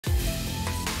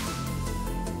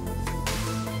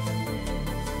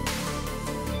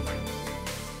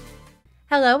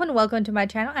Hello and welcome to my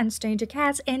channel. I'm Stranger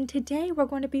Cass, and today we're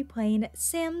going to be playing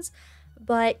Sims,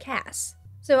 but Cass.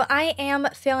 So I am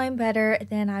feeling better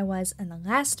than I was in the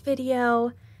last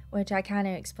video, which I kind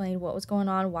of explained what was going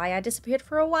on, why I disappeared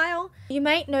for a while. You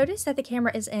might notice that the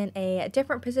camera is in a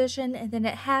different position than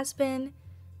it has been,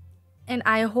 and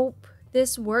I hope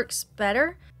this works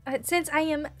better. Since I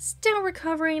am still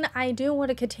recovering, I do want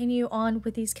to continue on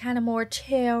with these kind of more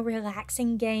chill,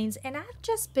 relaxing games, and I've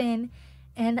just been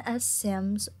in a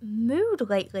Sims mood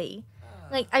lately.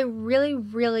 Like, I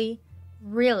really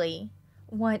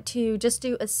want to just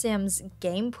do a Sims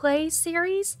gameplay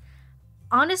series.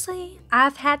 Honestly,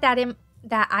 I've had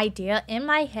that idea in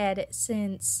my head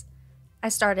since I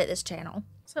started this channel.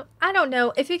 So I don't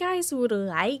know if you guys would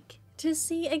like to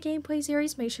see a gameplay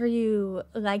series. Make sure you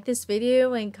like this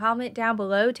video and comment down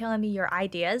below telling me your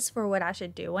ideas for what I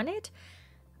should do in it.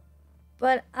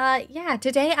 But yeah,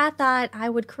 today I thought I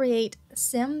would create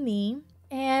Sim Me,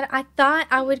 and I thought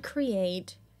I would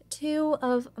create two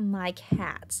of my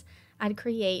cats. I'd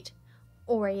create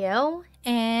Oreo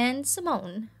and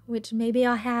Simone, which maybe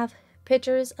I'll have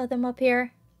pictures of them up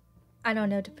here. I don't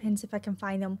know, depends if I can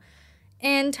find them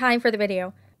in time for the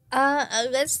video.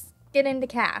 Let's get into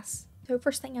Cass. So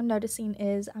first thing I'm noticing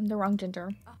is I'm the wrong gender.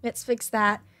 Let's fix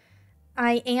that.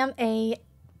 I am a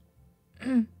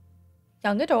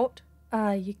young adult.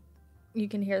 You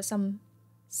can hear some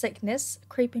sickness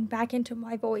creeping back into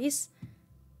my voice.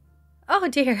 Oh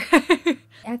dear.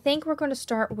 I think we're going to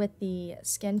start with the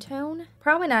skin tone.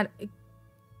 Probably not a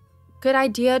good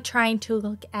idea trying to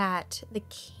look at the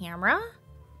camera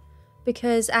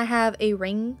because I have a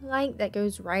ring light that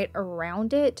goes right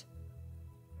around it.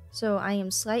 So I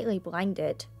am slightly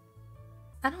blinded.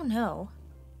 I don't know.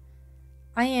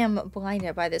 I am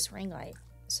blinded by this ring light.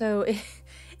 So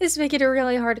it's making it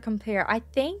really hard to compare. I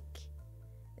think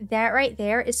that right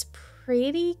there is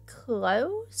pretty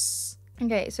close.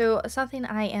 Okay, so something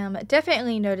I am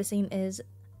definitely noticing is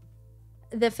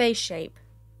the face shape.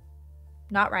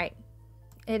 Not right.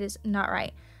 It is not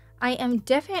right. I am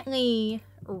definitely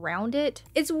rounded.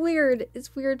 It's weird.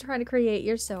 It's weird trying to create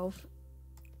yourself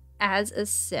as a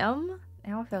sim.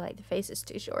 Now I feel like the face is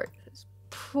too short. Just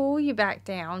pull you back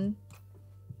down.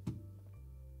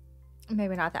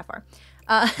 Maybe not that far.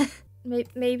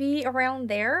 Maybe around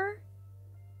there.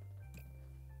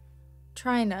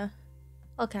 Trying to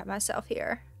look at myself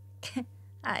here.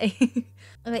 I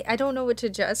don't know what to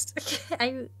adjust.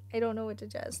 I don't know what to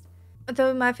adjust.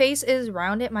 Though my face is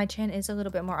rounded, my chin is a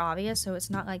little bit more obvious, so it's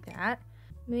not like that.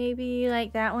 Maybe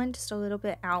like that one, just a little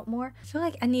bit out more. I feel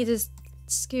like I need to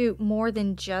scoot more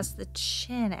than just the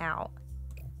chin out.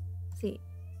 See,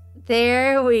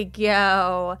 there we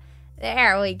go.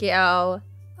 There we go.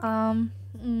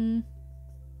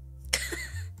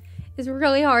 It's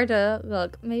really hard to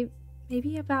look.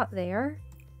 Maybe about there.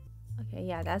 Okay,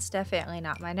 yeah, that's definitely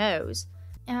not my nose.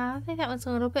 I think that one's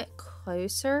a little bit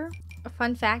closer. A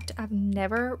fun fact, I've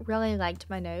never really liked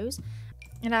my nose.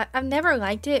 And I've never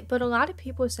liked it, but a lot of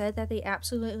people said that they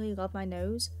absolutely love my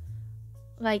nose.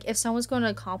 Like, if someone's going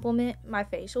to compliment my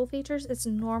facial features, it's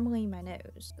normally my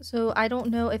nose. So I don't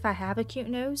know if I have a cute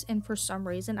nose, and for some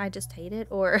reason I just hate it,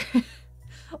 or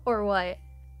or what.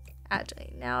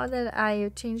 Actually, now that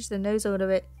I changed the nose a little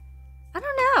bit, I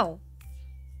don't know.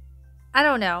 I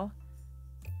don't know.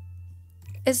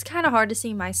 It's kind of hard to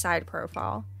see my side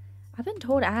profile. I've been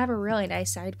told I have a really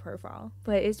nice side profile,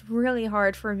 but it's really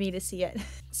hard for me to see it.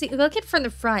 See, look at from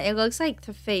the front. It looks like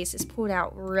the face is pulled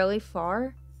out really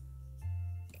far.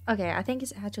 Okay, I think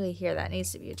it's actually here that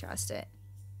needs to be adjusted.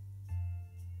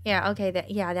 Yeah, okay,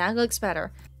 that looks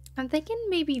better. I'm thinking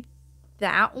maybe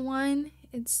that one.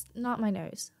 It's not my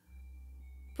nose.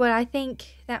 But I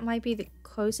think that might be the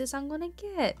closest I'm gonna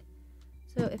get.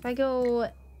 So if I go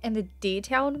in the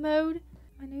detailed mode,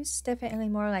 my nose is definitely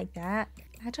more like that.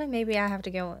 Actually, maybe I have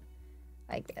to go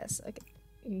like this. Okay,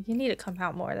 you need to come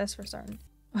out more, that's for certain.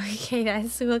 Okay,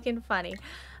 that's looking funny.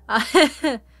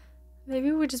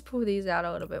 Maybe we'll just pull these out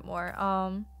a little bit more.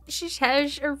 She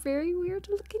has a very weird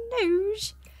looking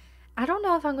nose. I don't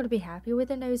know if I'm going to be happy with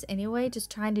the nose anyway,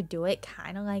 just trying to do it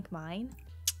kind of like mine.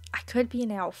 I could be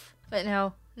an elf, but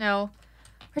no.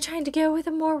 We're trying to go with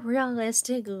a more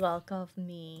realistic look of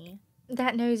me.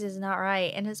 That nose is not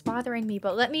right, and it's bothering me,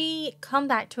 but let me come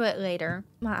back to it later.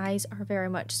 My eyes are very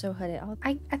much so hooded.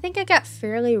 I think I got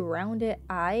fairly rounded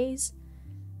eyes.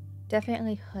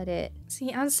 Definitely hooded.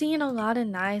 See, I'm seeing a lot of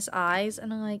nice eyes,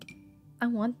 and I'm like, I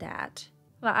want that.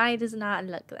 My eye does not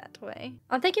look that way.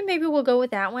 I'm thinking maybe we'll go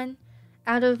with that one.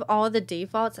 Out of all the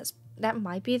defaults, that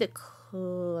might be the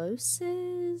closest,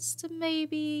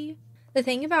 maybe. The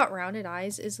thing about rounded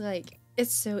eyes is, like,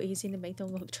 It's so easy to make them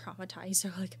look traumatized.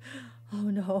 They're like, oh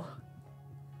no.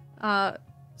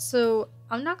 So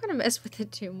I'm not gonna mess with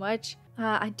it too much.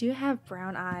 I do have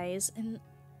brown eyes, and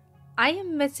I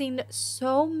am missing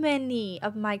so many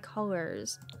of my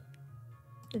colors.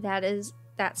 That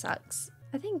sucks.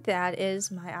 I think that is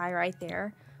my eye right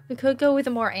there. We could go with a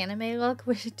more anime look,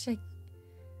 which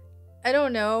I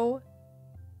don't know.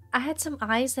 I had some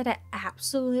eyes that I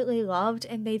absolutely loved,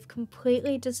 and they've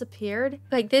completely disappeared.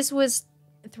 Like, this was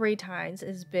 3 times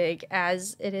as big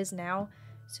as it is now.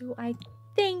 So I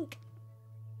think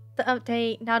the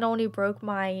update not only broke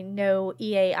my no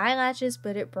EA eyelashes,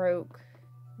 but it broke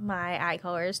my eye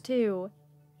colors too.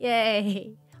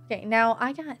 Yay! Okay, now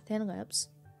I got thin lips.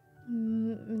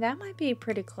 That might be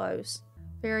pretty close.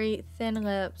 Very thin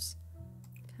lips.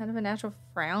 Kind of a natural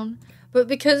frown. But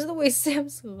because of the way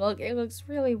Sims look, it looks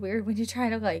really weird when you try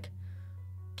to, like,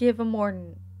 give a more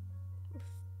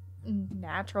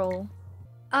natural...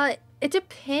 it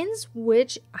depends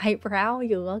which eyebrow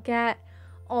you look at.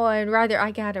 On rather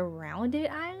I got a rounded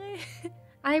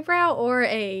eyebrow or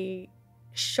a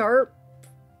sharp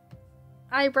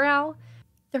eyebrow.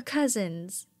 They're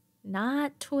cousins,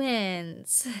 not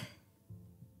twins.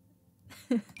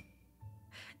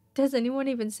 Does anyone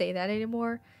even say that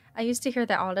anymore? I used to hear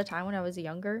that all the time when I was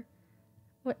younger.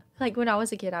 Like when I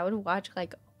was a kid, I would watch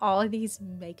like all of these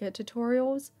makeup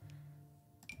tutorials.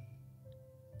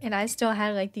 And I still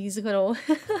had like these little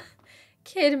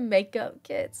kid makeup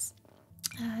kits.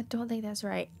 I don't think that's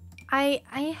right. I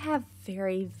have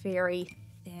very, very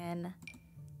thin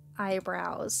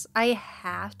eyebrows. I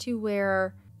have to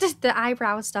wear the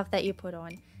eyebrow stuff that you put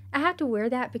on. I have to wear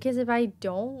that because if I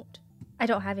don't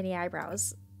have any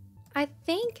eyebrows. I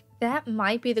think that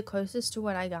might be the closest to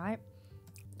what I got.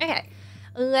 Okay,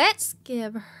 let's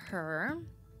give her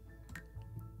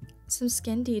some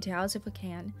skin details if we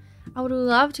can. I would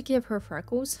love to give her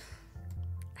freckles.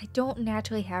 I don't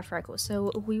naturally have freckles,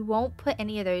 so we won't put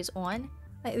any of those on.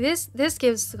 Like this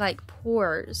gives like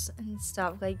pores and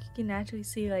stuff. Like you can actually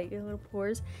see like little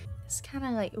pores. It's kind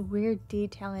of like weird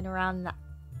detailing around the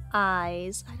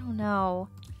eyes. I don't know.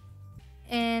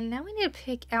 And now we need to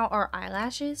pick out our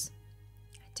eyelashes.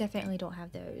 I definitely don't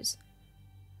have those.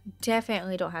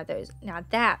 Definitely don't have those. Now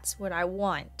that's what I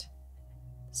want.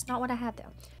 It's not what I have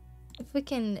though. If we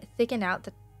can thicken out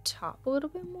the top a little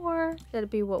bit more, that'd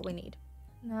be what we need.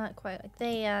 Not quite like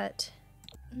that.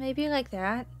 Maybe like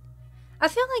that. I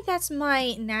feel like that's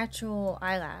my natural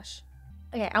eyelash.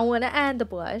 Okay, I want to add the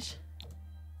blush.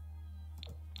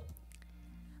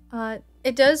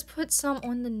 It does put some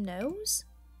on the nose.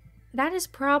 That is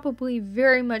probably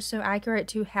very much so accurate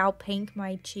to how pink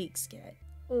my cheeks get.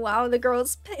 Wow, the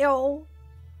girl's pale.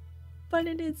 But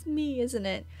it is me, isn't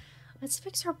it? Let's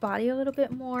fix her body a little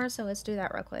bit more, so let's do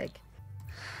that real quick.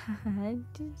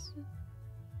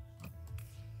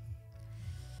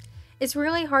 It's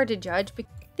really hard to judge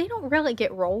because they don't really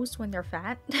get rolls when they're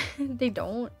fat. They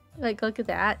don't. Like, look at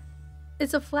that.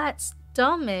 It's a flat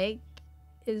stomach.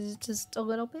 Is just a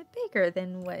little bit bigger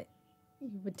than what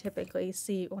you would typically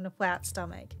see on a flat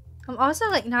stomach. I'm also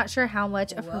like not sure how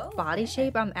much of her body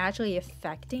shape I'm actually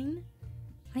affecting.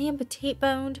 I am petite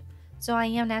boned, so I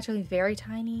am naturally very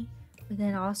tiny. But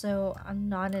then also I'm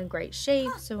not in great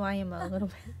shape, so I am a little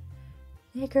bit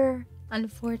bigger,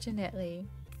 unfortunately.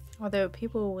 Although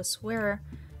people will swear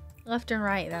left and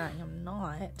right that I am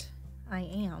not. I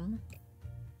am.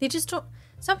 They just don't...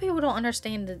 Some people don't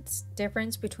understand the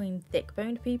difference between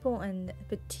thick-boned people and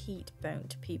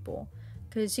petite-boned people.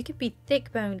 Because you could be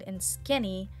thick-boned and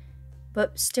skinny,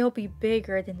 but still be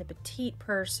bigger than the petite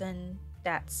person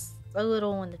that's a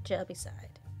little on the chubby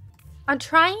side. I'm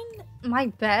trying my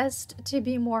best to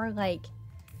be more like...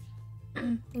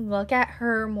 look at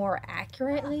her more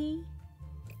accurately.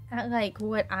 At like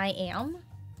what I am.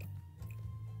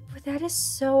 But that is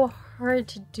so hard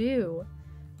to do.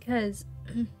 Because...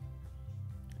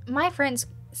 my friends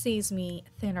sees me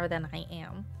thinner than I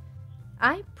am.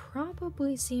 I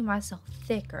probably see myself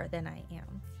thicker than I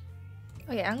am.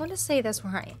 Okay, I'm going to say that's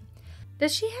where I am.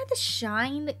 Does she have the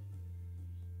shine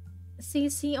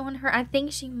CC on her? I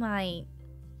think she might.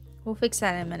 We'll fix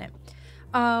that in a minute.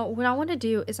 What I want to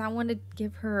do is I want to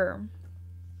give her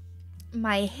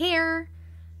my hair.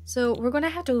 So we're going to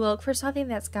have to look for something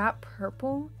that's got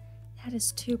purple. That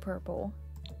is too purple.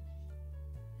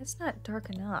 That's not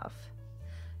dark enough.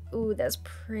 Ooh, that's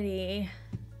pretty.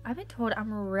 I've been told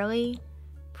I'm really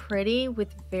pretty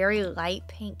with very light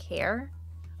pink hair.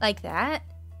 Like that.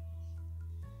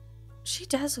 She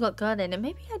does look good in it.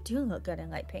 Maybe I do look good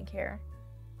in light pink hair.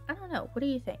 I don't know. What do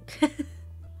you think?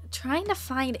 Trying to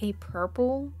find a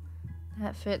purple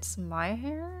that fits my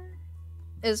hair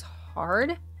is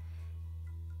hard.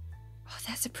 Oh,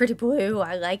 that's a pretty blue.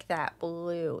 I like that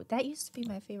blue. That used to be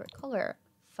my favorite color.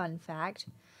 Fun fact.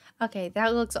 Okay,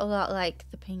 that looks a lot like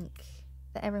the pink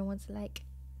that everyone's like,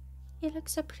 you look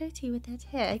so pretty with that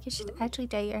hair. You should actually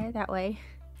dye your hair that way.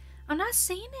 I'm not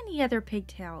seeing any other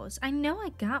pigtails. I know I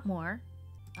got more.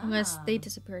 Unless they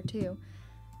disappear too.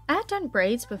 I've done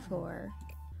braids before.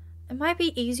 It might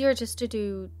be easier just to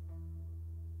do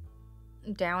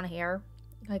down hair.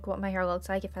 Like what my hair looks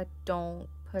like if I don't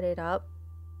put it up.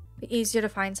 Be easier to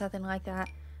find something like that.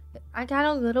 I got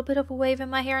a little bit of a wave in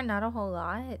my hair, not a whole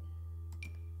lot.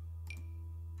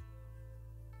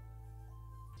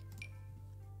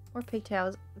 Or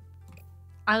pigtails.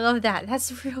 I love that.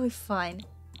 That's really fun.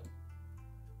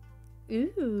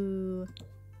 Ooh.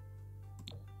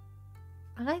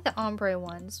 I like the ombre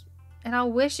ones. And I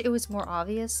wish it was more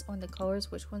obvious on the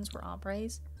colors which ones were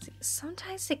ombres.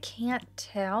 Sometimes I can't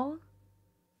tell.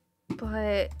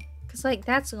 But, because like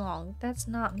that's long. That's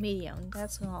not medium.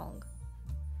 That's long.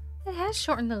 It has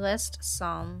shortened the list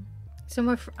some.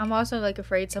 So I'm also like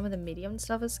afraid some of the medium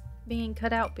stuff is being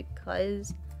cut out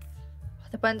because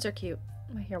the buns are cute.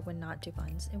 My hair would not do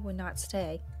buns. It would not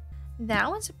stay. That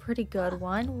one's a pretty good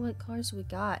one. What colors we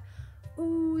got?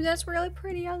 Ooh, that's really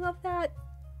pretty. I love that.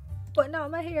 But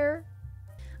not my hair.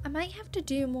 I might have to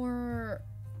do more,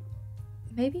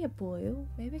 maybe a blue.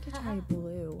 Maybe I could try a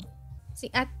blue. See,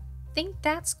 I think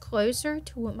that's closer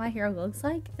to what my hair looks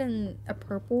like than a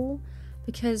purple,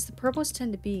 because the purples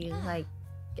tend to be like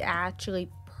actually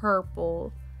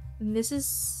purple. And this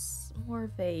is more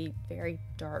of a very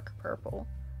dark purple.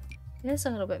 It is a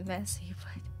little bit messy,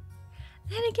 but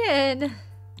then again,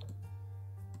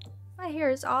 my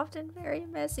hair is often very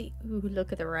messy. Ooh,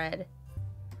 look at the red.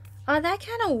 That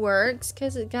kind of works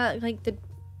because it got like the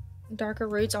darker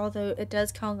roots, although it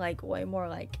does come like way more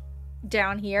like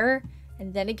down here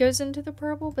and then it goes into the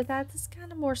purple, but that's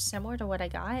kind of more similar to what I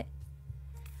got.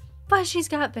 But she's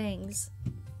got bangs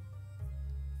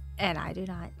and I do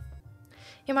not.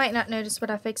 You might not notice, but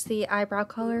I fixed the eyebrow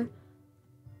color.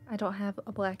 I don't have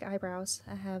a black eyebrows.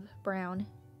 I have brown.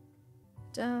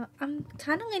 I'm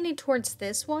kind of leaning towards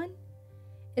this one.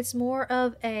 It's more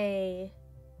of a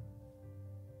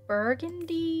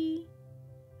burgundy,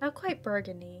 not quite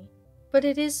burgundy, but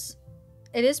it is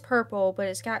purple, but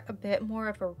it's got a bit more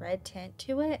of a red tint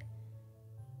to it.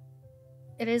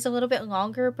 It is a little bit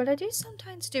longer, but I do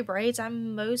sometimes do braids. I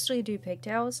mostly do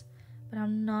pigtails, but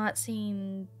I'm not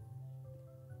seeing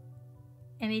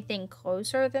anything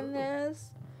closer than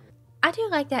this. I do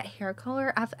like that hair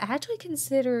color. I've actually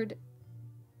considered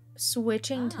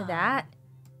switching to that.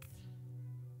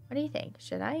 What do you think?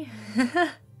 Should I?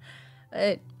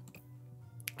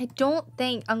 I don't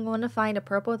think I'm going to find a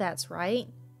purple that's right.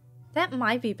 That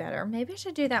might be better. Maybe I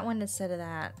should do that one instead of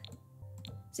that.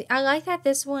 See, I like that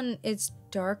this one is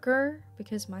darker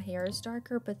because my hair is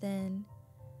darker, but then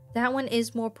that one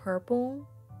is more purple.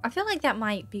 I feel like that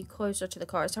might be closer to the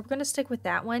color, so I'm going to stick with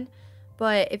that one.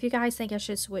 But if you guys think I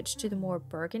should switch to the more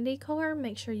burgundy color,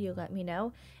 make sure you let me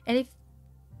know. And if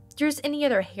there's any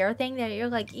other hair thing that you're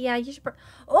like, yeah, you should...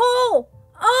 Oh!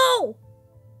 Oh!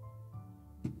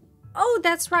 Oh,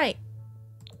 that's right.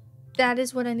 That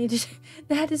is what I needed.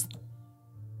 That is...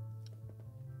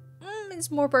 it's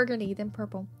more burgundy than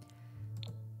purple.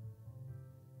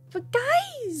 But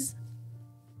guys!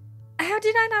 How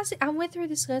did I not see... I went through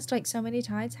this list like so many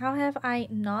times. How have I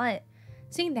not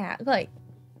seen that? Like,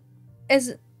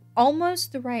 is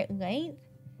almost the right length.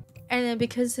 And then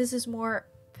because this is more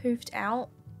poofed out,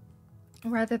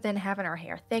 rather than having our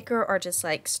hair thicker or just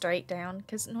like straight down,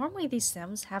 because normally these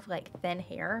Sims have like thin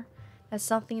hair. That's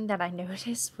something that I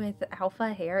noticed with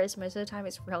alpha hair, is most of the time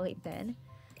it's really thin.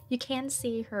 You can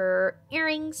see her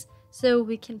earrings, so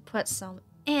we can put some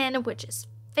in, which is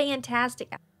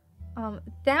fantastic.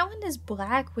 That one is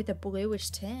black with a bluish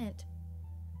tint.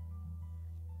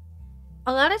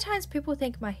 A lot of times people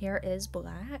think my hair is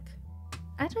black.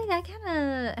 Actually, that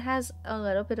kind of has a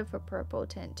little bit of a purple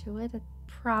tint to it. That's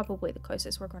probably the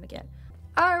closest we're going to get.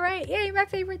 Alright, yay, my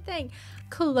favorite thing.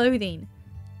 Clothing.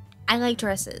 I like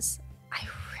dresses. I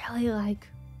really like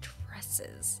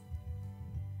dresses.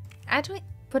 Actually,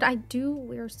 but I do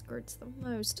wear skirts the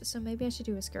most, so maybe I should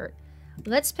do a skirt.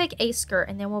 Let's pick a skirt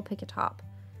and then we'll pick a top.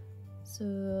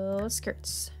 So,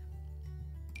 skirts.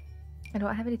 I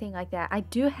don't have anything like that. I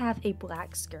do have a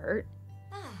black skirt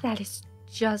that is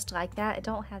just like that. I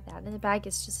don't have that in the bag.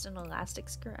 It's just an elastic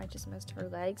skirt. I just missed her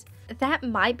legs. That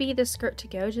might be the skirt to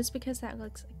go just because that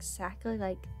looks exactly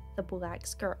like the black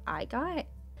skirt I got.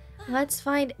 Let's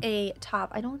find a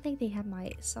top. I don't think they have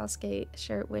my Sasuke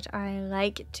shirt, which I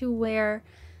like to wear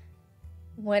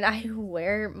when I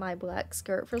wear my black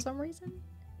skirt for some reason.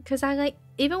 Because I like,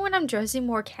 even when I'm dressing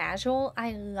more casual,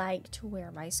 I like to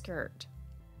wear my skirt.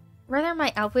 Whether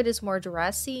my outfit is more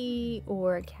dressy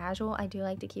or casual, I do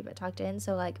like to keep it tucked in.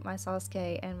 So like my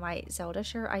Sasuke and my Zelda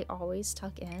shirt, I always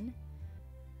tuck in.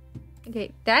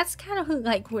 Okay, that's kind of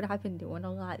like what I've been doing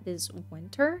a lot this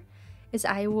winter, is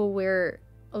I will wear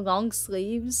long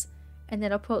sleeves and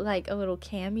then I'll put like a little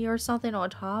cami or something on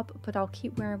top, but I'll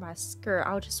keep wearing my skirt.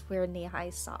 I'll just wear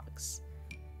knee-high socks.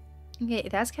 Okay,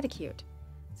 that's kind of cute.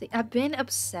 See, I've been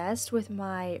obsessed with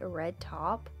my red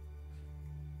top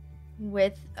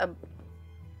with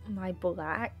my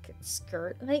black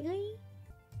skirt lately.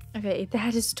 Okay,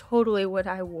 that is totally what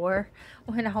I wore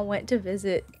when I went to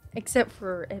visit, except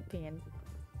for it being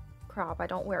crop. I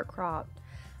don't wear crop.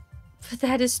 But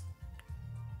that is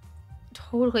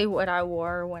totally what I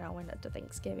wore when I went up to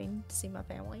Thanksgiving to see my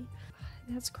family.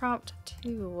 That's cropped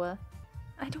too.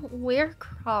 I don't wear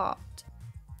cropped.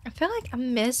 I feel like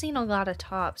I'm missing a lot of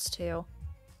tops too.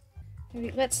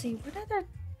 Maybe, let's see, what other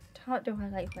top do I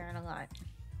like wearing a lot?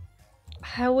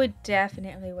 I would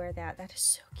definitely wear that. That is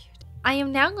so cute. I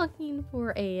am now looking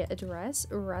for a dress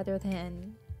rather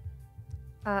than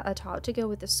a top to go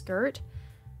with the skirt,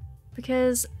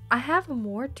 because I have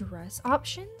more dress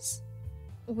options,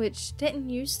 which didn't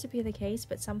used to be the case,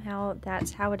 but somehow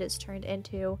that's how it is turned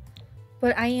into.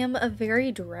 But I am a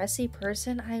very dressy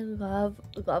person. I love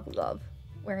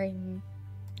wearing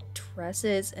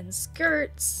dresses and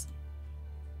skirts.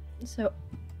 So,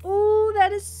 oh,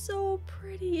 that is so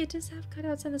pretty. It does have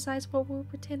cutouts on the sides, but we'll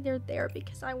pretend they're there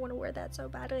because I want to wear that so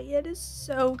badly. It is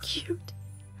so cute.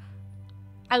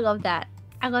 I love that.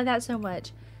 I love that so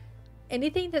much.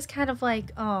 Anything that's kind of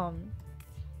like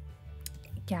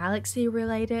galaxy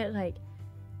related, like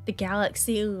the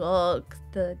galaxy look,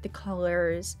 the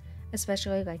colors,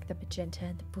 especially like the magenta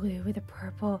and the blue with the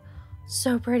purple,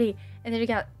 so pretty. And then you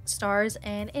got stars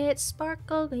and it's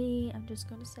sparkly. I'm just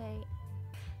gonna say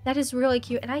that is really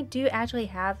cute. And I do actually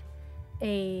have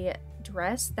a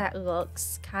dress that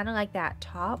looks kind of like that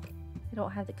top. I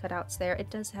don't have the cutouts there. It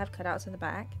does have cutouts in the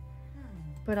back,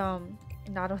 but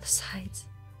not on the sides.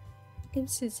 I'm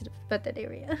sensitive about that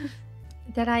area.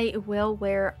 That I will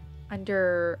wear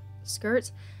under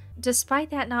skirts. Despite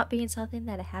that not being something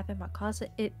that I have in my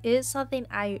closet, it is something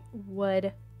I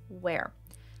would wear.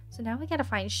 So now we gotta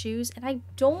find shoes, and I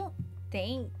don't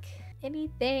think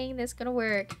anything that's gonna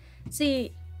work.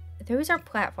 See, those are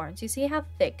platforms. You see how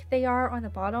thick they are on the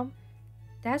bottom?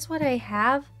 That's what I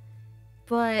have,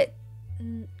 but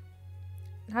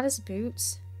not as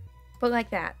boots, but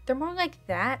like that. They're more like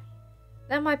that.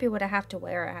 That might be what I have to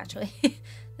wear, actually.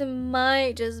 That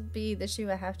might just be the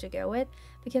shoe I have to go with,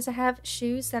 because I have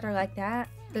shoes that are like that.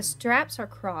 The straps are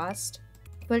crossed,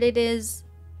 but it is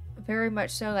very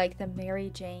much so like the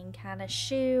Mary Jane kind of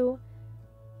shoe,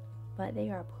 but they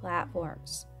are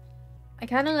platforms. I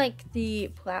kind of like the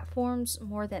platforms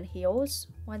more than heels.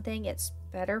 One thing, it's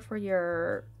better for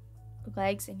your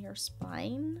legs and your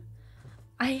spine.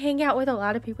 I hang out with a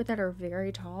lot of people that are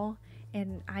very tall,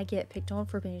 and I get picked on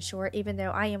for being short, even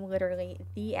though I am literally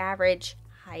the average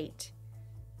height.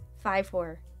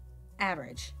 5'4",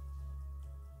 average.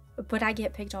 But I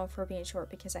get picked on for being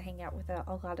short because I hang out with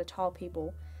a lot of tall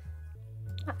people.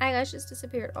 My eyelashes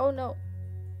disappeared. Oh no.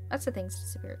 That's the things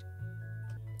disappeared.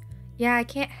 Yeah, I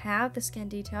can't have the skin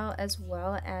detail as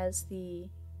well as the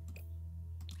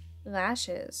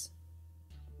lashes.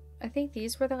 I think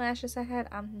these were the lashes I had.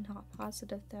 I'm not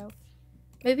positive though.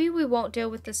 Maybe we won't deal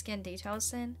with the skin details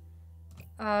then.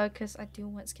 Because I do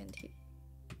want skin detail.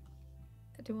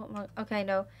 I do want my... Okay,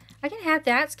 no. I can have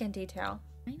that skin detail.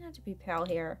 I need not to be pale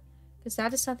here. Because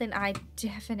that is something I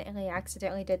definitely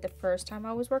accidentally did the first time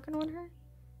I was working on her.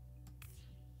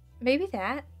 Maybe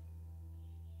that.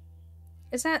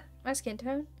 Is that my skin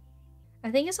tone? I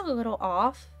think it's a little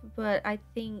off, but I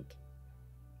think...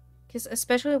 Because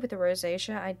especially with the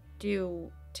rosacea, I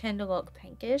do tend to look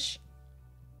pinkish.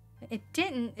 It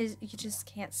didn't, is you just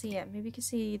can't see it. Maybe you can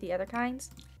see the other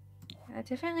kinds. I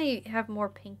definitely have more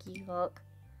pinky look.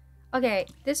 Okay,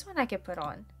 this one I could put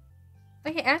on.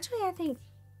 Okay, actually I think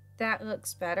that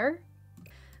looks better.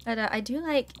 But I do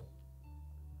like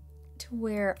to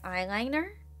wear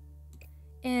eyeliner.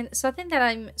 And something that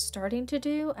I'm starting to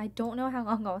do, I don't know how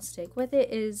long I'll stick with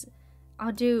it, is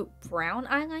I'll do brown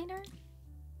eyeliner.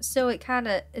 So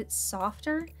it's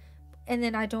softer. And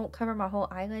then I don't cover my whole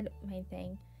eyelid. Main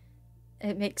thing.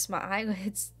 It makes my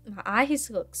eyes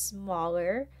look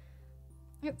smaller.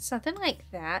 Something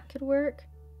like that could work.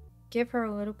 Give her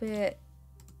a little bit...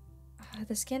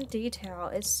 the skin detail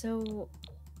is so...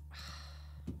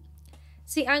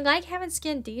 See, I like having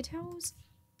skin details,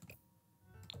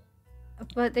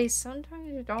 but they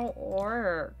sometimes don't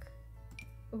work.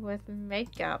 with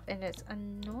makeup and it's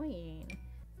annoying.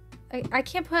 I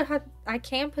can't put I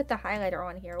can put the highlighter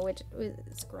on here, which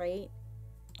is great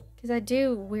because I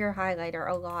do wear highlighter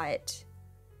a lot.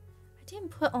 I didn't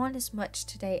put on as much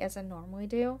today as I normally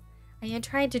do. I am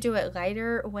trying to do it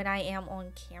lighter when I am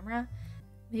on camera.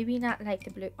 Maybe not like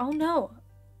the blue. Oh no!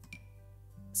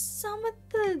 Some of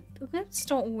the lips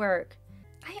don't work.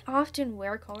 I often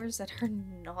wear colors that are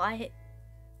not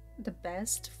the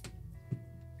best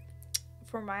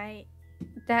for my...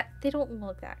 that they don't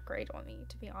look that great on me,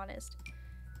 to be honest.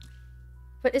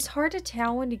 But it's hard to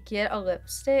tell when you get a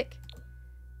lipstick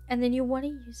and then you want to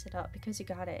use it up because you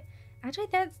got it. Actually,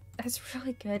 that's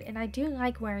really good, and I do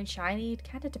like wearing shiny. It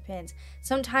kind of depends.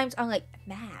 Sometimes I like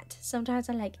matte, sometimes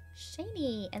I like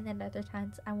shiny, and then other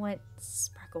times I want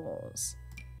sparkles.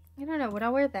 I don't know, would I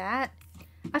wear that?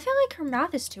 I feel like her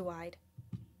mouth is too wide.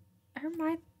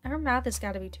 Her mouth has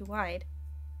got to be too wide.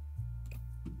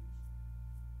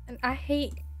 And I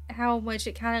hate how much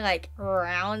it kind of like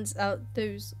rounds out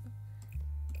those...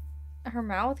 her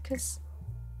mouth, because...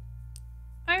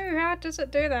 oh, how does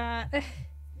it do that?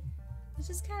 It's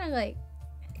just kind of like...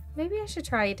 maybe I should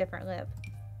try a different lip.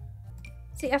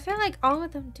 See, I feel like all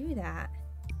of them do that.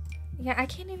 Yeah, I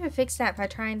can't even fix that by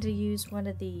trying to use one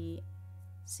of the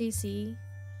CC,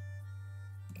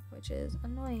 which is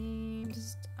annoying.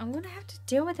 I'm gonna have to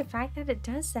deal with the fact that it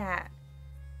does that.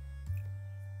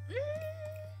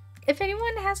 If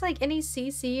anyone has like any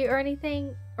CC or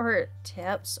anything or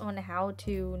tips on how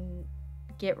to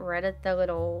get rid of the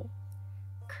little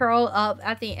curl up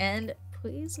at the end,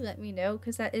 please let me know,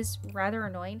 because that is rather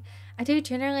annoying. I do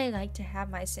generally like to have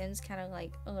my Sims kind of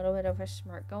like a little bit of a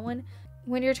smirk going.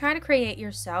 When you're trying to create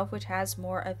yourself, which has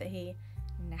more of a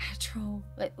natural,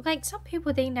 like some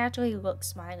people, they naturally look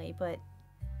smiley, but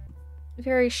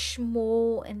very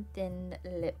small and thin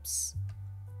lips.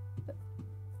 But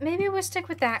maybe we'll stick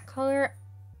with that color.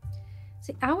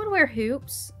 See, I would wear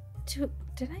hoops.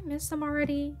 Did I miss them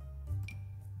already?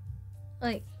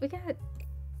 Like, we got...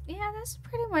 yeah, that's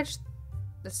pretty much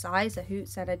the size of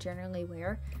hoops that I generally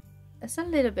wear. It's a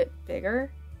little bit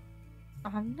bigger.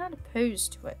 I'm not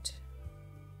opposed to it,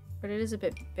 but it is a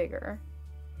bit bigger.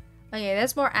 Okay,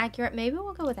 that's more accurate. Maybe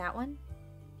we'll go with that one.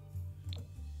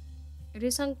 I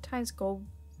do sometimes go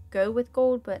with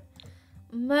gold, but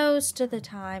most of the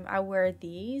time I wear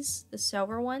these, the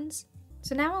silver ones.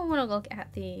 So now I want to look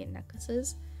at the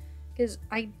necklaces, because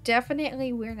I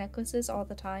definitely wear necklaces all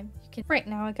the time. Right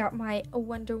now I got my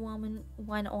Wonder Woman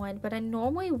one on, but I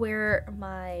normally wear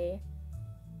my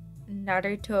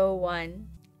Naruto one.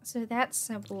 So that's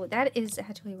simple. That is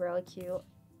actually really cute.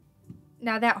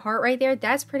 Now that heart right there,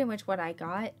 that's pretty much what I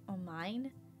got on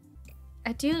mine.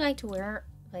 I do like to layer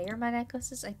my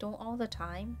necklaces. I don't all the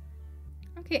time.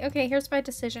 Okay, here's my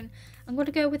decision. I'm going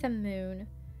to go with a moon.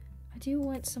 I do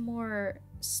want some more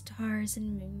stars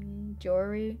and moon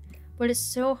jewelry, but it's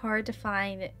so hard to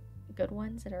find good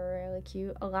ones that are really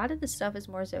cute. A lot of the stuff is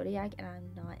more zodiac, and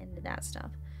I'm not into that stuff.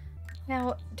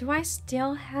 Now, do I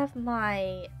still have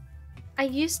my... I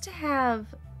used to have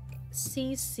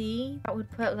CC that would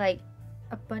put like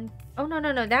a bunch... oh,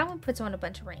 no. That one puts on a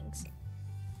bunch of rings.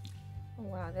 Oh,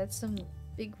 wow. That's some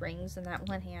big rings in that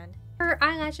one hand. Her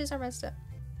eyelashes are messed up.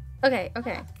 Okay.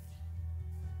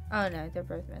 Oh, no. They're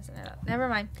both messing it up. Never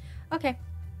mind. Okay.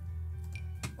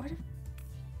 What if...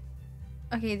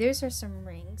 okay, those are some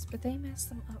rings, but they messed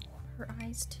them up for her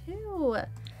eyes, too.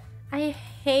 I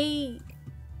hate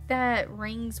that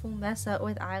rings will mess up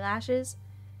with eyelashes.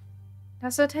 Now,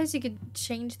 sometimes you could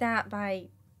change that by...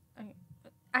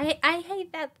 I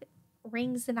hate that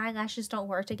rings and eyelashes don't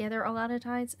work together a lot of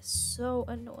times. So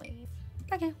annoying.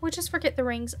 Okay, we'll just forget the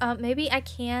rings. Maybe I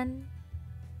can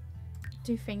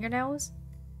do fingernails.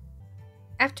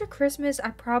 After Christmas, I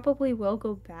probably will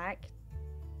go back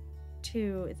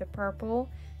to the purple,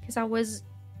 because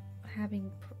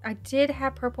I did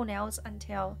have purple nails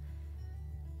until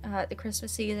the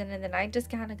Christmas season, and then I just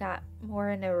kind of got more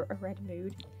in a red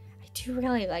mood. I do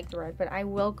really like the red, but I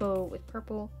will go with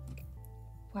purple.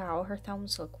 Wow, her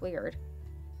thumbs look weird.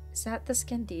 Is that the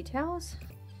skin details?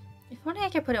 If only I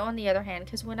could put it on the other hand,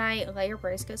 because when I layer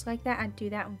bracelets like that, I do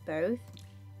that on both.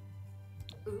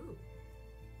 Ooh.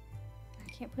 I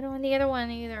can't put it on the other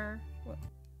one either.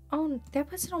 Oh, that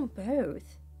puts it on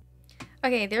both.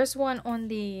 Okay, there's one on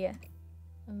the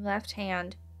left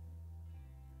hand.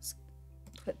 Let's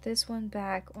put this one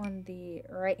back on the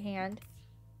right hand.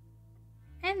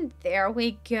 And there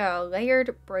we go.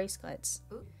 Layered bracelets.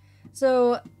 Ooh.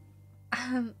 So,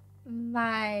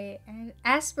 my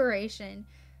aspiration,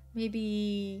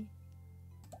 maybe,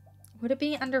 would it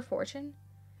be under fortune?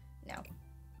 No.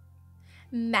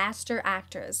 Master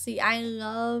actress. See, I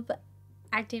love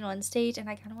acting on stage, and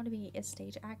I kind of want to be a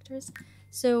stage actress.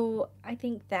 So I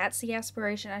think that's the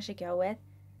aspiration I should go with.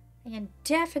 And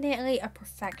definitely a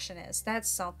perfectionist. That's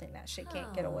something that she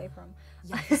can't get away from.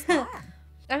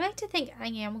 I like to think I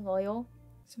am loyal.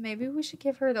 So maybe we should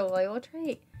give her the loyal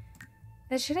trait.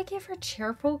 And should I give her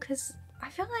cheerful? Because I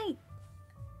feel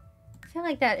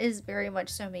like that is very much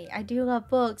so me. I do love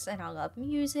books and I love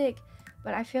music,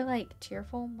 but I feel like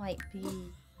cheerful might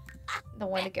be the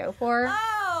one to go for.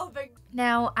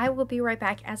 Now, I will be right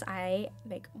back as I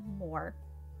make more.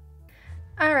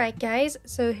 Alright guys,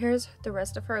 so here's the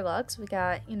rest of her looks. We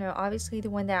got, you know, obviously the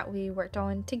one that we worked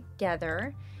on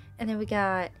together. And then we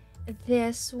got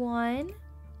this one.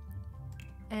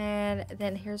 And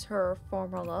then here's her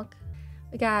formal look.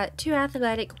 We got two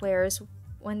athletic wears.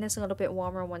 One that's a little bit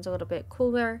warmer, one's a little bit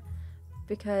cooler.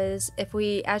 Because if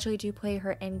we actually do play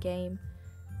her endgame,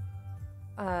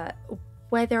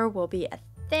 weather will be a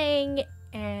thing.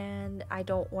 And I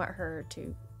don't want her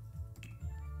to.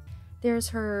 There's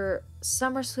her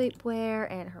summer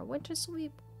sleepwear and her winter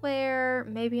sleepwear.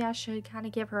 Maybe I should kind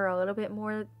of give her a little bit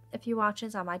more, a few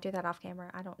options. I might do that off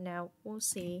camera. I don't know. We'll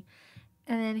see.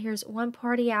 And then here's one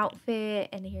party outfit.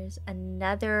 And here's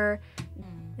another.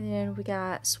 And then we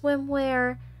got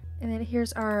swimwear. And then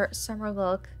here's our summer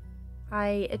look.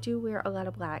 I do wear a lot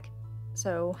of black.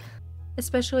 So,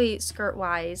 especially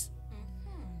skirt-wise.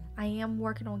 I am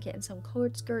working on getting some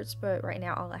colored skirts. But right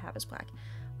now all I have is black.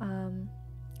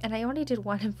 And I only did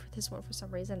one for this one for some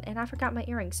reason. And I forgot my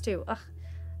earrings too. Ugh.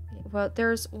 Well,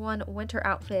 there's one winter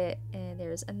outfit. And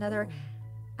there's another.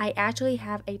 I actually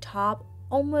have a top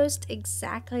almost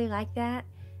exactly like that.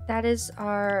 That is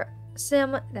our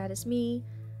sim. That is me.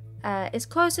 As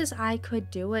close as I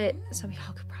could do it. Some of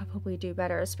y'all could probably do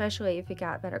better. Especially if you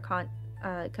got better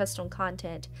custom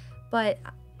content. But.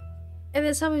 And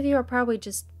then some of you are probably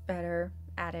just better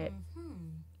at it.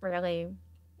 Really.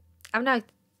 I'm not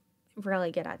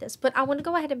really good at this, but I want to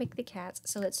go ahead and make the cats,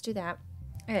 so let's do that.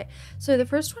 Okay, so the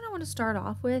first one I want to start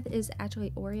off with is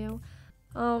actually Oreo.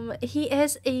 He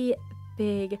is a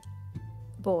big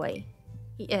boy.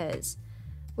 He is,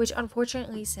 which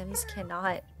unfortunately Sims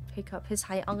cannot pick up his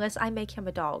height unless I make him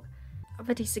a dog.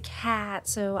 But he's a cat,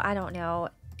 so I don't know.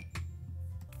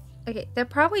 Okay, that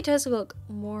probably does look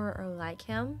more like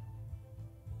him.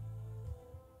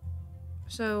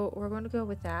 So we're going to go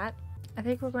with that. I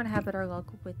think we're going to have better luck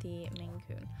with the Maine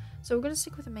Coon. So we're going to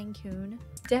stick with the Maine Coon.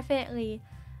 Definitely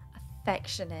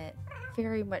affectionate.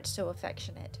 Very much so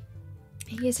affectionate.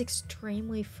 He is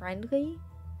extremely friendly.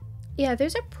 Yeah,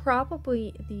 those are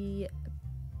probably the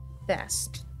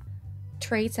best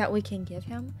traits that we can give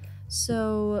him.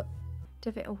 So,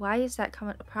 why is that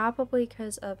coming? Probably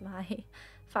because of my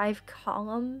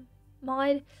 5-column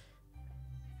mod.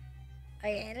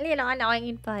 A little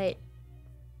annoying, but...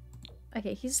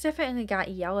 Okay, he's definitely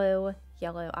got yellow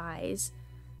eyes.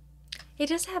 He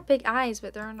does have big eyes,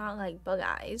 but they're not like bug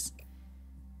eyes.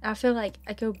 I feel like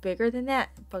I go bigger than that,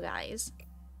 bug eyes.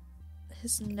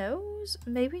 His nose,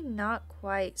 maybe not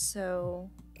quite so.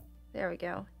 There we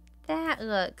go. That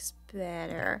looks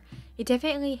better. He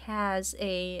definitely has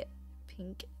a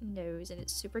pink nose and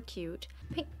it's super cute.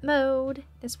 Pink mode,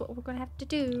 that's what we're gonna have to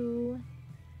do.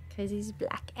 Because he's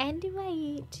black and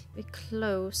white. Be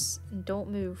close and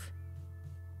don't move.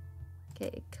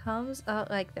 Okay, it comes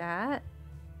up like that.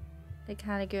 It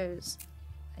kind of goes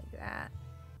like that.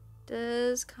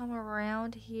 Does come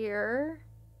around here.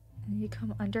 And you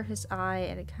come under his eye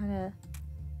and it kind of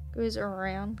goes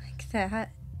around like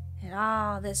that. And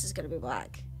oh, this is going to be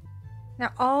black.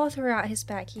 Now all throughout his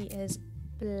back he is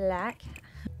black.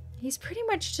 He's pretty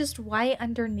much just white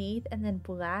underneath and then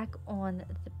black on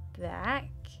the back.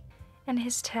 And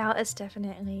his tail is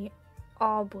definitely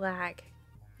all black.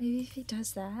 Maybe if he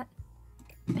does that.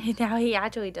 Now he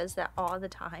actually does that all the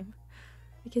time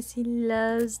because he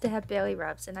loves to have belly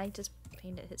rubs, and I just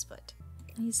painted his foot.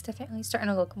 He's definitely starting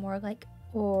to look more like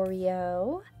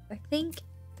Oreo. I think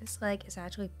this leg is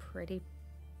actually pretty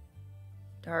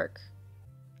dark.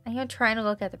 I am trying to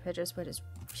look at the pictures, but it's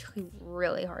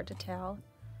really hard to tell.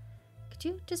 Could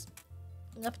you just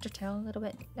lift your tail a little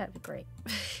bit? That'd be great.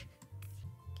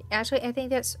 Actually, I think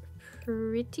that's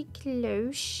pretty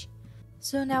close.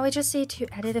 So now we just need to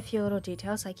edit a few little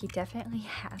details, like he definitely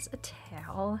has a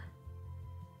tail.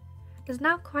 It's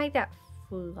not quite that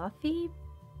fluffy,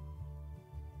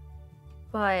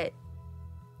 but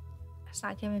it's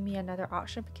not giving me another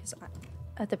option because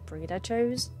of the breed I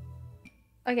chose.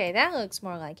 Okay, that looks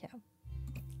more like him.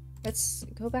 Let's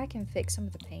go back and fix some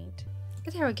of the paint.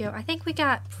 There we go. I think we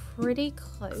got pretty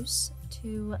close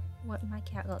to what my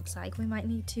cat looks like. We might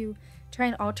need to try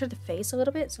and alter the face a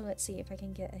little bit. So let's see if I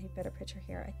can get a better picture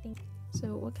here. I think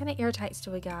so. What kind of ear tights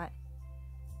do we got?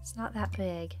 It's not that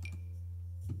big.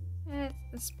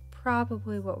 It's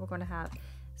probably what we're going to have.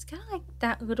 It's kind of like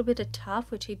that little bit of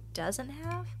tuft, which he doesn't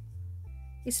have.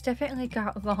 He's definitely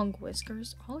got long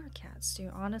whiskers. All our cats do,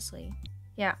 honestly.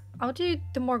 Yeah, I'll do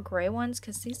the more gray ones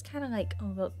because these kind of like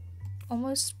look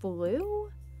almost blue,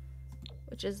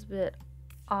 which is a bit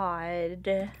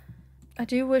odd. I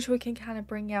do wish we can kind of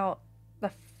bring out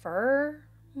the fur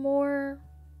more,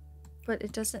 but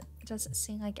it doesn't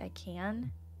seem like I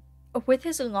can. With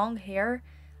his long hair,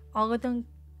 all of them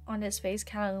on his face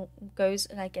kind of goes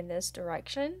like in this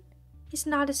direction. He's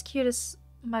not as cute as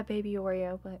my baby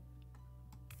Oreo, but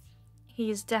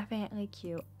he's definitely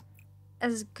cute.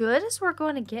 As good as we're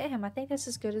going to get him. I think that's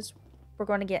as good as we're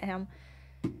going to get him.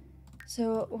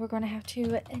 So we're going to have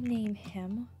to name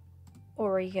him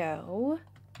Oreo.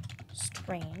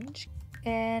 Strange.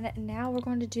 And now we're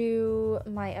going to do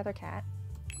my other cat,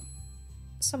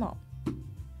 Simone.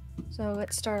 So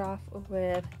let's start off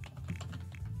with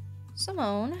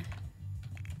Simone.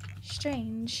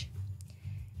 Strange.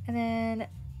 And then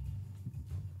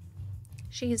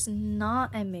she is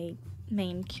not a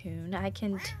Maine Coon. I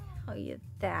can tell you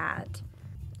that.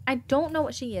 I don't know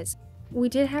what she is. We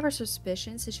did have our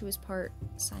suspicions that she was part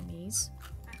Siamese.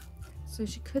 So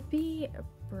she could be a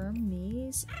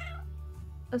Burmese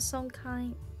of some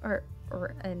kind, or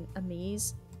an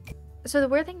Amese. So the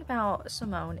weird thing about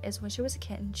Simone is when she was a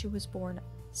kitten, she was born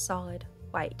solid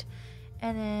white.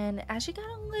 And then as she got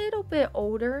a little bit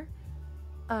older,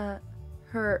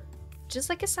 her, just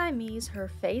like a Siamese, her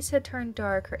face had turned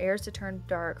dark, her ears had turned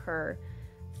dark, her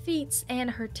feet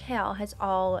and her tail has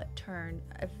all turned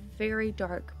a very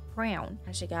dark brown.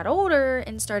 As she got older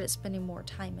and started spending more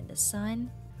time in the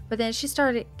sun. But then she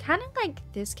started kind of like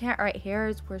this cat right here,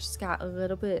 is where she's got a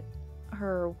little bit,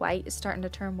 her white is starting to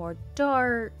turn more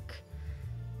dark.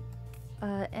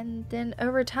 And then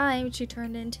over time, she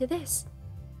turned into this.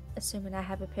 Assuming I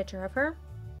have a picture of her.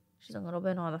 She's a little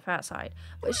bit on the fat side,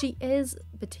 but she is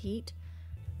petite.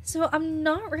 So I'm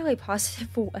not really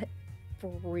positive what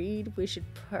breed we should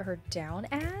put her down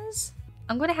as.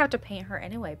 I'm going to have to paint her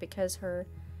anyway because her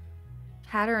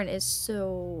pattern is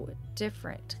so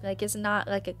different. Like, it's not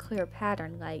like a clear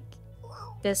pattern like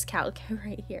this calico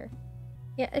right here.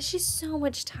 Yeah, she's so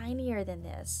much tinier than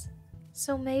this.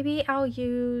 So maybe I'll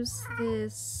use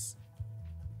this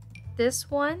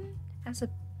one as a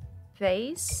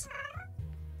base.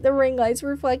 The ring light's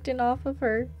reflecting off of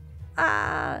her.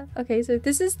 Okay, so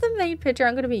this is the main picture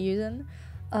I'm going to be using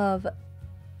of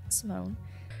Simone.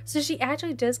 So she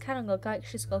actually does kind of look like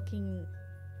she's looking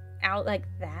out like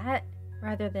that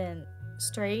rather than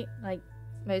straight like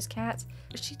most cats.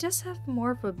 She does have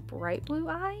more of a bright blue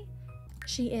eye.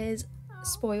 She is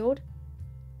spoiled.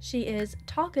 She is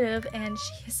talkative, and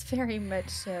she is very much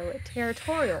so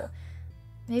territorial.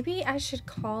 Maybe I should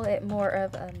call it more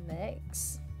of a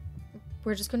mix.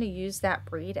 We're just going to use that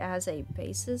breed as a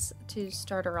basis to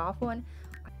start her off on.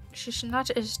 She's not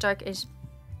as dark as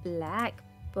black,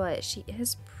 but she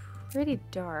is pretty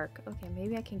dark. Okay,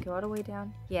 maybe I can go all the way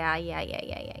down. Yeah.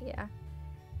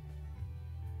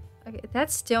 Okay,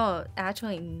 that's still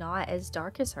actually not as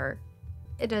dark as her.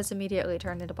 It does immediately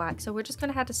turn into black, so we're just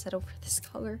going to have to settle for this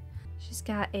color. She's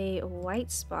got a white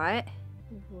spot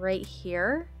right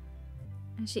here.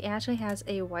 And she actually has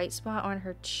a white spot on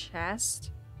her chest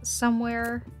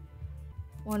somewhere,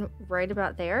 one right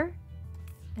about there.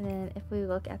 And then if we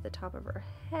look at the top of her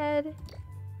head,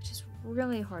 which is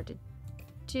really hard to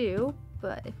do,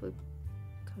 but if we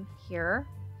come here,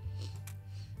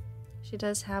 she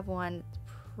does have one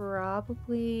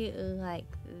probably like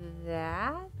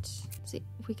that. See,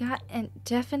 we got a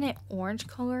definite orange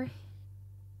color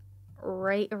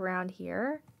right around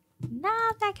here.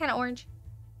 Not that kind of orange.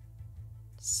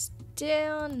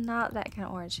 Still not that kind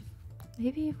of orange.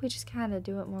 Maybe if we just kind of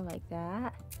do it more like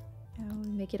that. And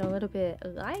we make it a little bit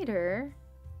lighter.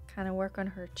 Kind of work on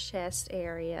her chest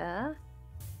area.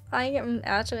 I am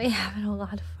actually having a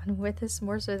lot of fun with this,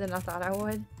 more so than I thought I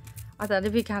would. I thought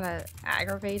it'd be kind of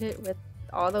aggravated with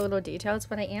all the little details,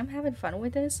 but I am having fun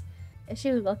with this. Is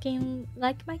she looking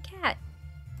like my cat?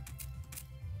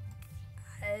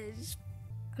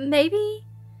 Maybe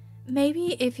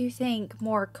if you think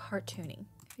more cartoony.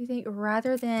 If you think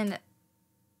rather than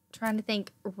trying to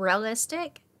think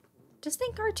realistic, just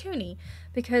think cartoony,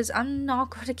 because I'm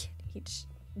not going to get each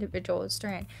individual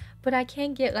strand, but I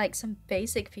can get like some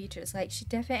basic features. Like she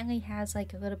definitely has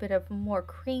like a little bit of more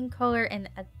cream color and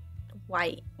a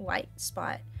white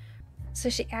spot So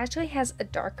she actually has a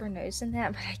darker nose than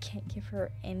that, but I can't give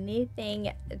her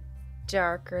anything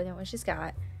darker than what she's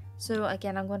got. So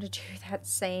again, I'm going to do that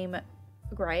same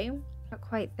gray. Not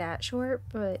quite that short,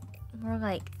 but more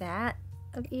like that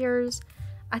of ears.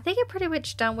 I think I'm pretty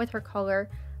much done with her color.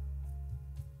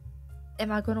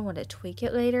 Am I going to want to tweak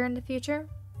it later in the future?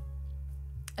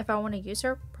 If I want to use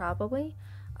her, probably.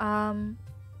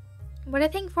 But I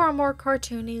think for a more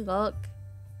cartoony look,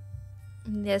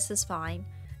 this is fine.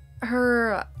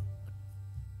 Her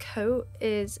coat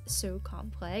is so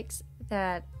complex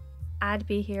that I'd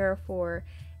be here for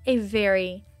a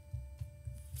very,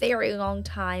 very long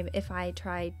time if I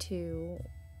tried to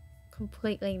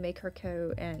completely make her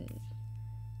coat. And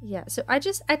yeah, so I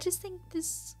just think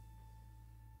this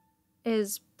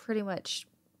is pretty much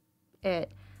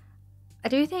it. I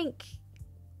do think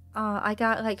I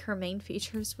got like her main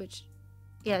features, which,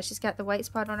 yeah, she's got the white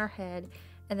spot on her head,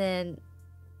 and then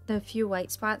the few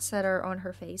white spots that are on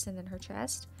her face and then her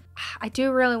chest. I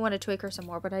do really want to tweak her some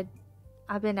more, but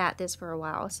I've been at this for a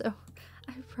while, so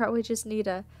I probably just need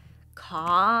to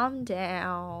calm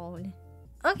down.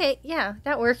 Okay, yeah,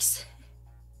 that works.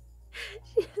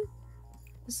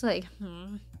 It's like,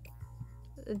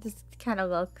 this kind of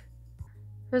look.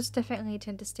 Hers definitely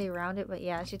tend to stay around it, but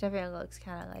yeah, she definitely looks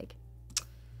kind of like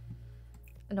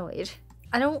annoyed.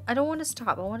 I don't want to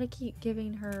stop. I want to keep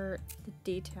giving her the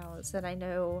details that I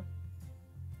know.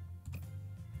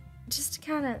 Just to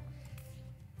kind of,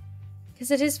 because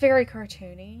it is very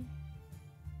cartoony,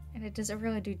 and it doesn't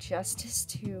really do justice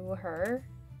to her.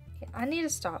 Yeah, I need to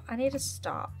stop. I need to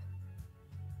stop.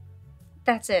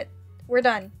 That's it. We're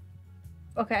done.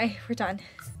 Okay, we're done.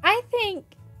 I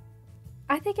think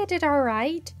I did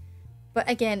alright. But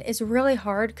again, it's really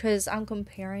hard because I'm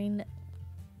comparing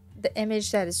the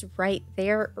image that is right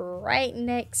there, right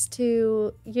next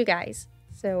to you guys.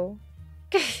 So,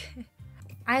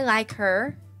 I like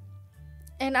her.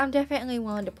 And I'm definitely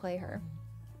willing to play her.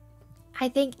 I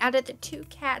think out of the two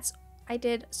cats, I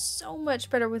did so much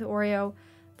better with Oreo.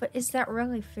 But is that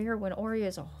really fair when Oreo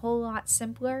is a whole lot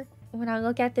simpler? When I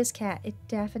look at this cat, it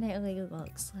definitely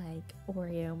looks like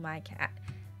Oreo, my cat.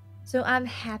 So I'm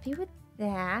happy with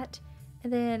that.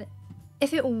 And then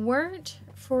if it weren't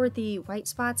for the white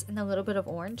spots and a little bit of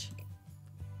orange,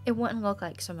 it wouldn't look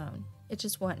like Simone. It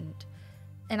just wouldn't.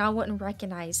 And I wouldn't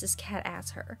recognize this cat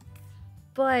as her.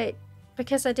 But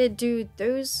because I did do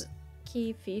those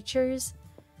key features,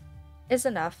 it's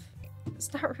enough.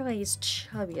 It's not really as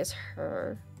chubby as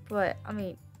her, but I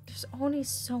mean, there's only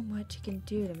so much you can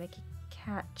do to make a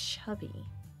cat chubby.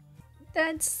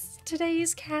 That's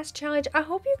today's cast challenge. I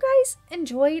hope you guys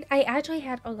enjoyed. I actually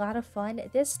had a lot of fun.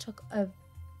 This took a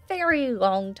very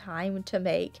long time to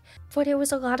make, but it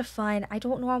was a lot of fun. I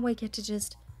don't normally get to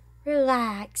just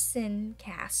relax and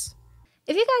cast.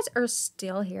 If you guys are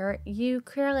still here, you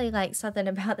clearly like something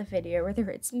about the video, whether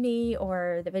it's me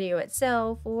or the video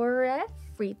itself or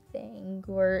everything,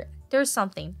 or there's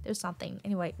something.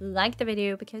 Anyway, like the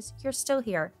video because you're still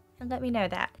here and let me know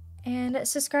that. And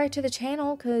subscribe to the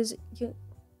channel because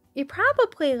you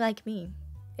probably like me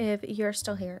if you're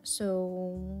still here.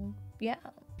 So yeah.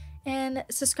 And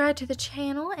subscribe to the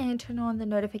channel and turn on the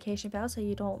notification bell so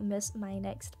you don't miss my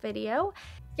next video.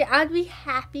 Yeah, I'd be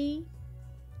happy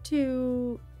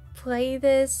to play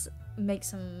this, make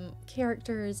some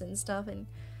characters and stuff, and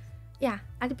yeah,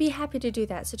 I'd be happy to do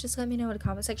that. So just let me know in the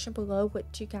comment section below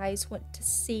what you guys want to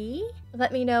see.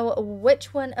 Let me know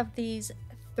which one of these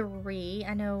three.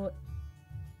 I know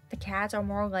the cats are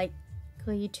more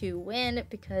likely to win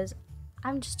because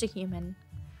I'm just a human.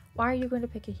 Why are you going to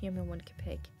pick a human when you can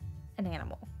pick an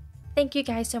animal? Thank you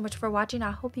guys so much for watching.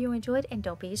 I hope you enjoyed, and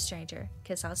don't be a stranger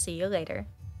because I'll see you later.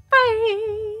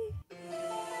 Bye.